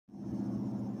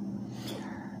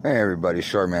Hey everybody,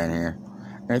 Shortman here.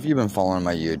 And if you've been following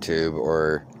my YouTube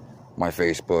or my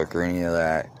Facebook or any of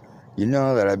that, you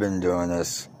know that I've been doing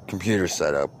this computer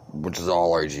setup, which is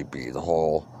all RGB, the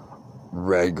whole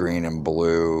red, green, and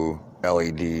blue,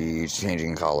 LEDs,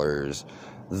 changing colors,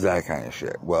 that kind of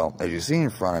shit. Well, as you see in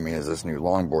front of me is this new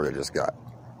longboard I just got.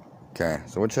 Okay,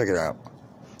 so we'll check it out.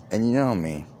 And you know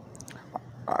me,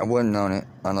 I wouldn't own it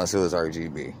unless it was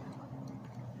RGB.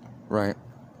 Right?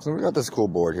 So we got this cool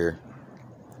board here.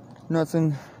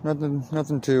 Nothing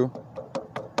too,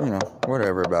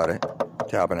 whatever about it.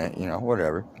 Tapping it,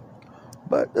 whatever.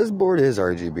 But this board is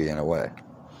RGB in a way.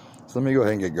 So let me go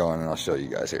ahead and get going and I'll show you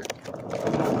guys here.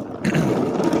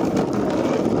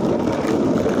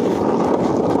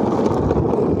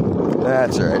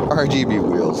 That's right,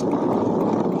 RGB wheels.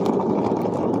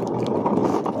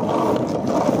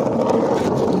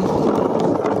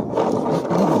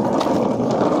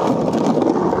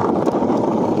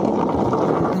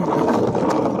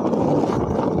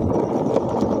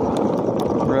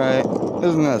 Right?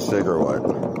 Isn't that sick or what?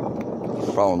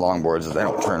 The problem with longboards is they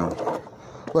don't turn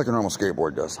like a normal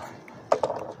skateboard does.